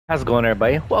How's it going,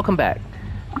 everybody? Welcome back.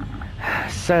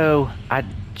 So, I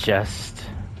just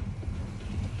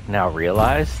now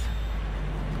realized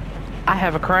I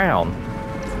have a crown.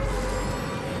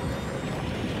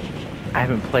 I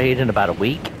haven't played in about a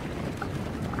week.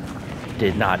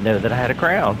 Did not know that I had a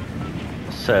crown.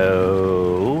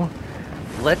 So,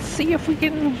 let's see if we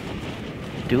can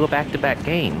do a back-to-back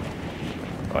game.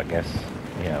 Well, I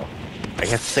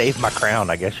guess, save my crown,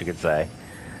 I guess you could say.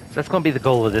 So that's going to be the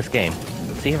goal of this game.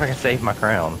 See if I can save my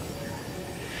crown.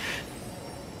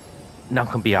 Not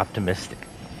going to be optimistic.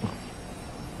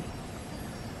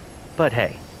 But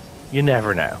hey, you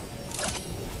never know.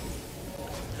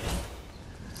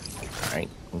 Alright,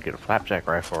 we'll get a flapjack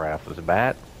rifle right off the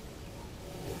bat.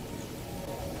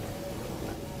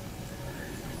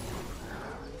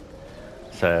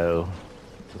 So,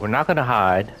 we're not going to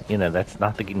hide. You know, that's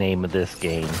not the name of this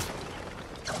game.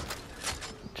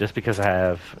 Just because I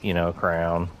have, a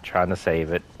crown, trying to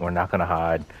save it, we're not going to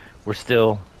hide. We're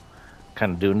still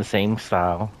kind of doing the same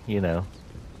style,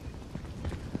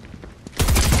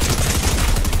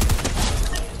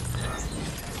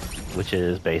 Which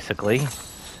is basically,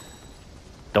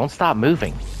 don't stop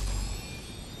moving.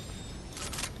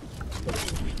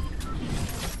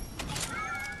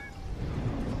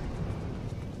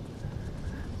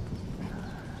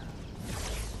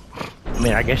 I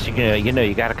mean, I guess you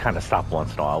gotta kind of stop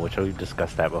once in a while, which we've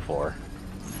discussed that before.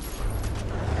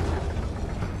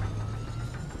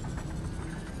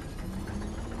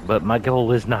 But my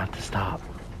goal is not to stop.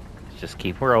 Just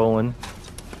keep rolling.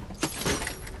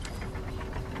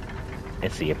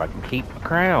 And see if I can keep a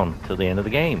crown till the end of the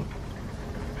game.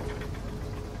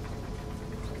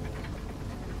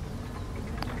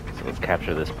 So let's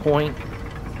capture this point.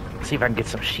 See if I can get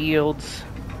some shields.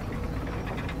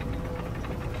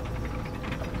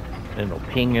 And it'll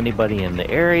ping anybody in the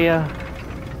area.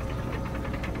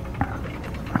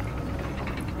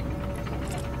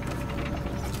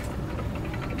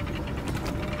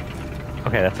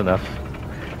 Okay, that's enough.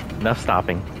 Enough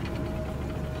stopping.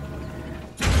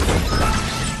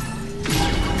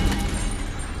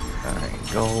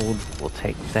 Alright, gold. We'll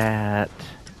take that.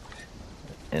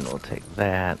 And we'll take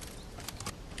that.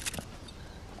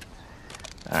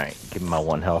 Alright, give me my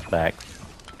 1 health back.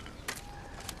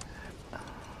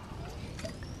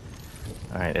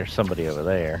 Alright, there's somebody over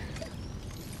there.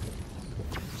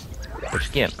 Which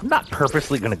again, I'm not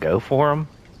purposely gonna go for him.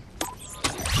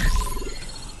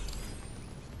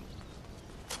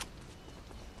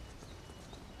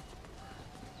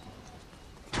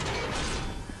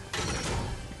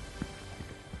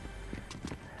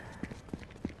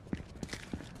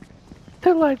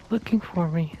 They're like looking for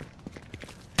me.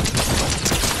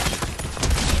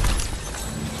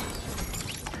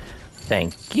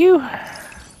 Thank you.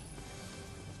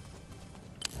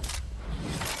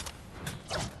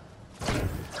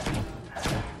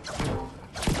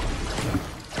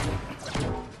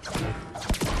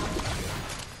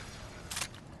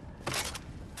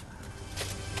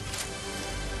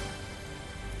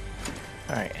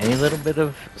 Alright, any little bit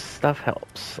of stuff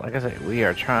helps. Like I said, we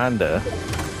are trying to...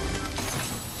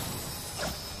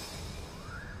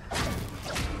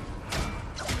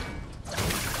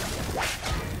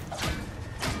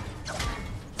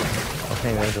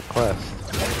 Okay, there's a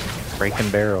quest. Breaking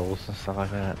barrels and stuff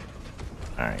like that.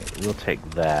 Alright, we'll take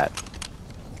that.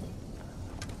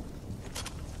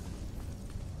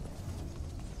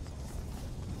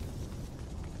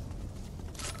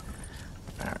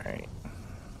 Alright.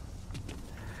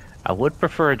 I would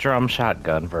prefer a drum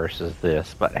shotgun versus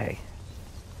this, but hey.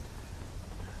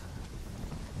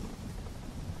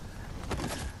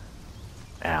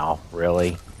 Ow,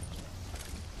 really?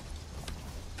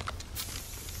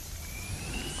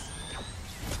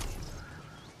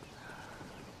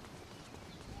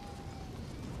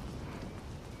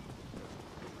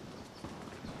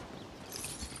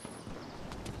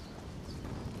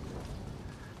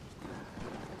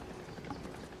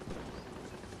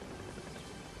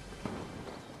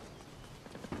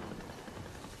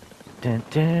 Dun,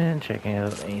 dun, checking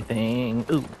out anything.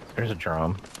 Ooh, there's a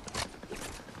drum.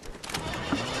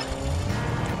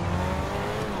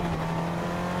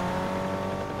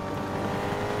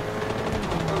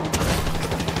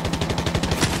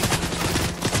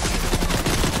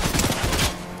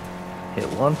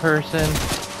 Hit one person.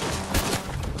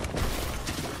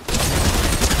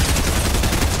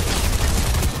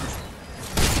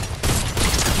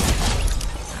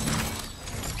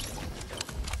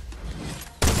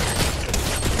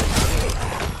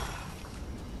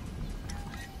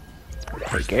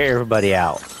 Take everybody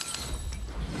out.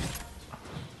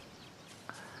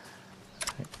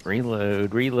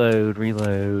 Reload, reload,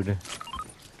 reload.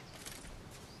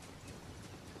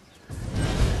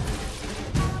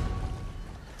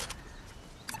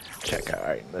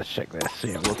 Alright, let's check this.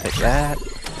 Yeah, we'll take that.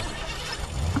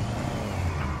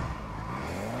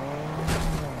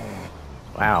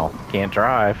 Wow, can't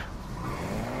drive.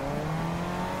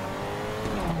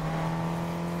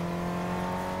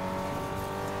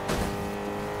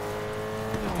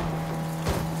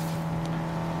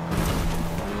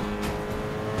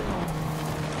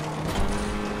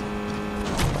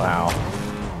 Wow.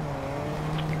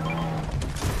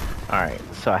 Alright,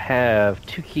 so I have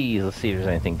 2 keys. Let's see if there's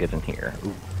anything good in here.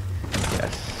 Ooh.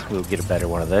 Yes, we'll get a better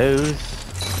one of those.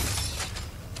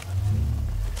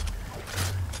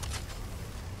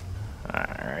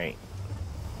 Alright.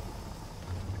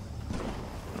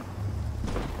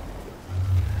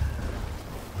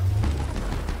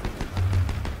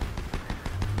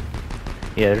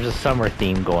 Yeah, there's a summer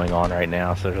theme going on right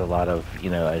now, so there's a lot of, you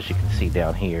know, as you can see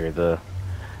down here, the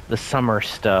summer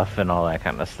stuff and all that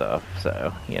kind of stuff,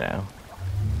 so, you know.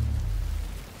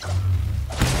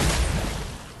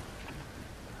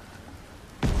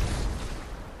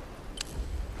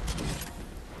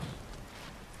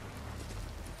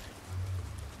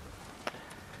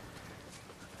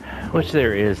 Which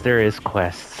there is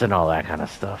quests and all that kind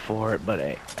of stuff for it, but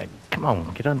hey, come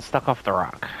on, get unstuck off the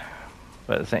rock.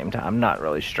 But at the same time, I'm not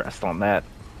really stressed on that.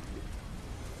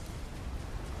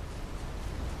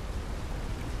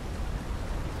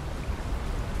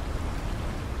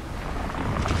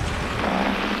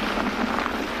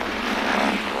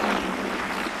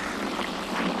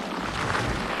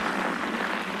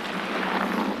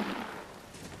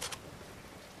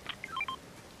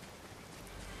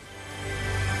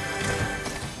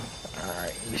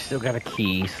 Still got a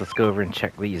key, so let's go over and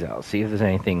check these out. See if there's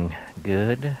anything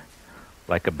good,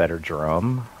 like a better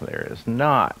drum. There is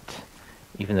not,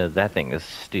 even though that thing is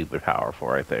stupid powerful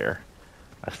right there.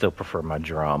 I still prefer my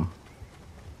drum.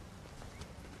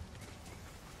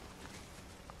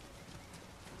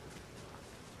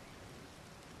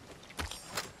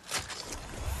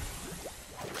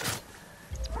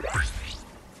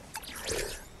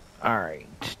 All right.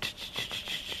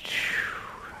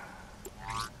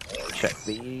 Check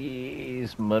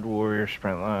these. Mud Warrior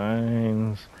sprint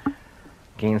lines.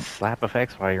 Gain slap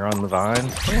effects while you're on the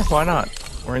vines. Yeah, why not?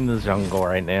 We're in the jungle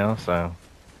right now, so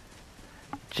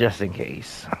just in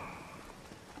case.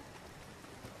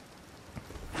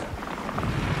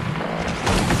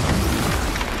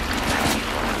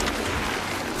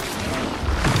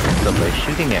 Somebody's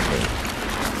shooting at me.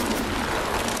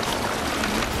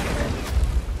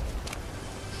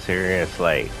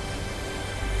 Seriously.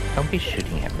 Don't be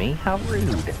shooting at me. How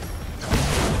rude.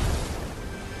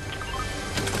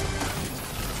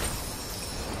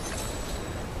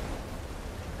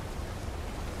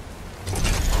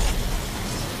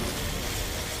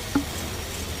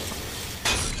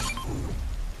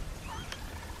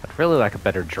 I'd really like a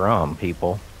better drum,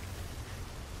 people.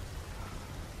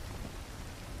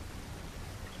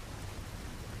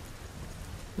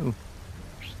 Ooh,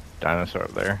 there's a dinosaur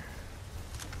up there.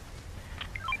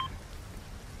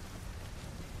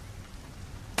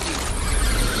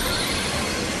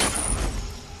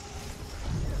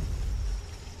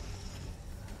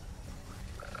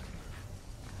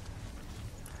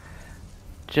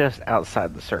 Just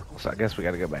outside the circle, so I guess we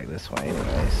gotta go back this way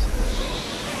anyways.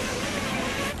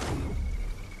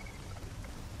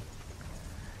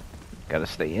 Gotta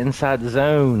stay inside the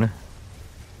zone.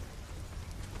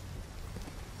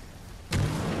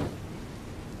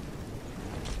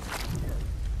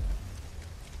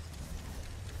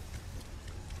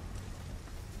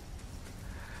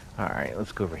 Alright,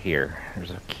 let's go over here.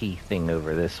 There's a key thing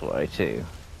over this way too.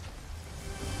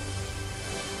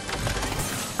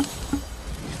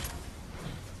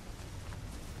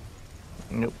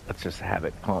 Nope, that's just a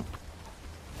Havoc pump.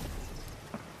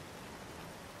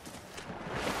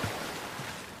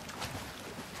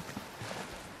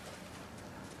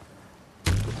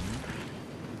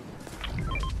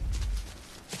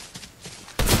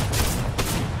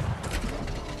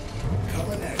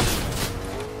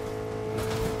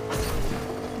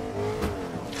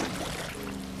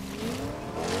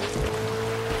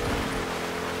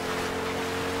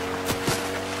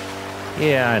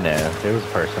 Yeah, I know. If there was a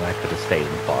person, I could have stayed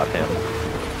and fought him.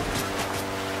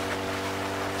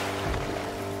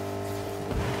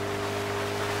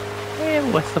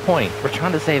 And what's the point? We're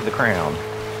trying to save the crown.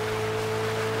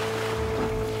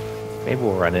 Maybe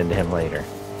we'll run into him later.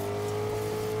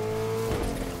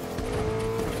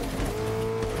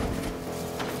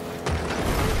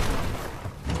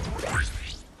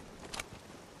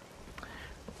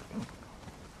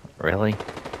 Really?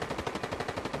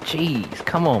 Jeez,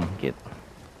 come on, get...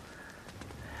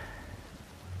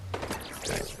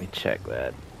 Alright, let me check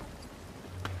that.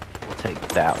 take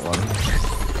that one.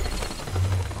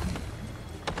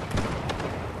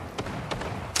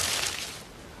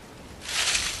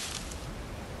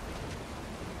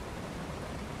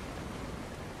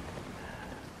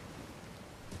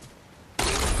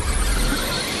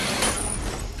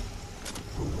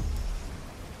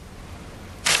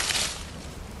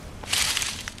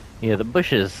 Yeah, the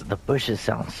bushes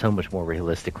sound so much more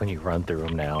realistic when you run through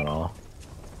them now and all.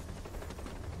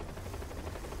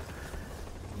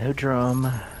 No drum.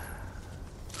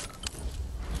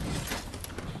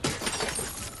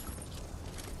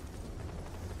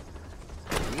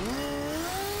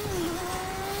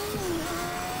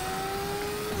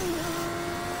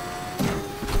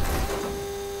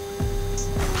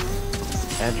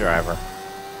 Bad driver.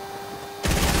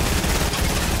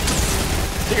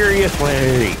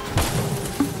 Seriously!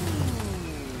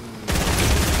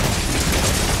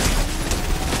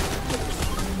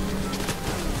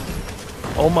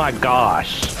 Oh my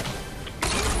gosh!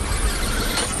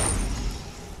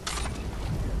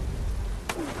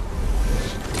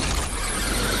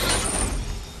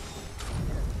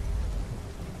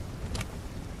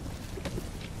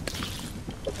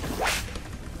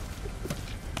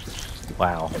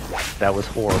 Wow, that was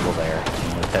horrible there, I'm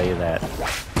gonna tell you that.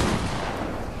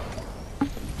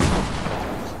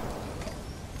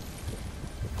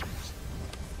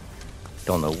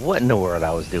 Don't know what in the world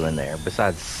I was doing there,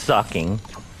 besides sucking.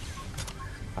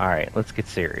 Alright, let's get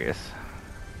serious.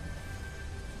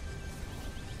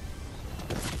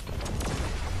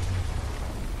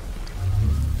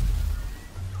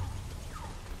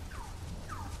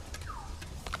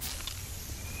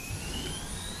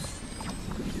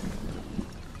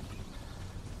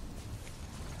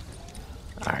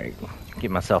 Alright, get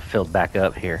myself filled back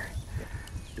up here.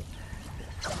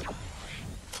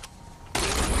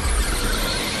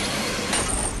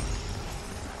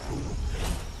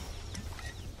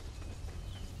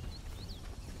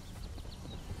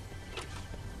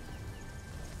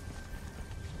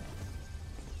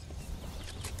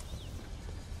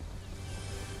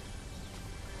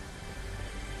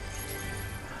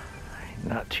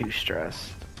 Not too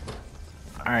stressed.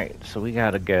 Alright, so we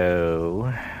gotta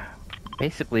go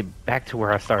basically back to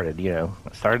where I started, you know.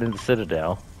 I started in the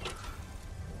Citadel.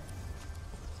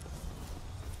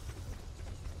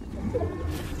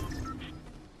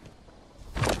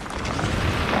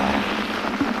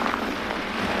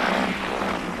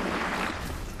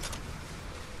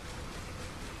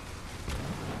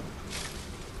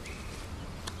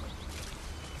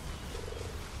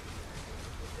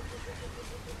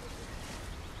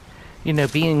 You know,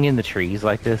 being in the trees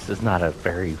like this is not a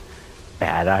very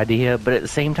bad idea, but at the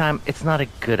same time, it's not a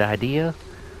good idea.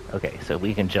 Okay, so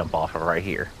we can jump off of right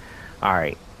here.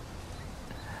 Alright.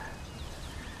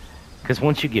 Because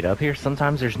once you get up here,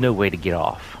 sometimes there's no way to get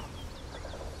off.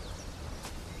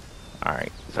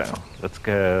 Alright, so let's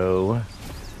go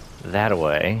that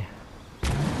way.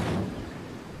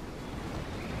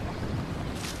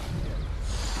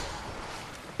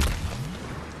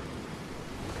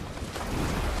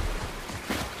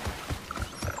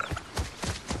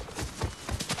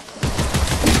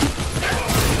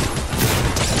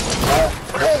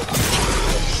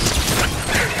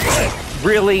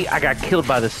 Really? I got killed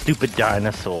by the stupid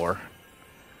dinosaur.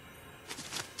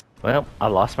 Well, I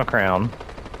lost my crown.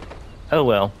 Oh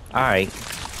well. Alright.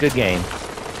 Good game.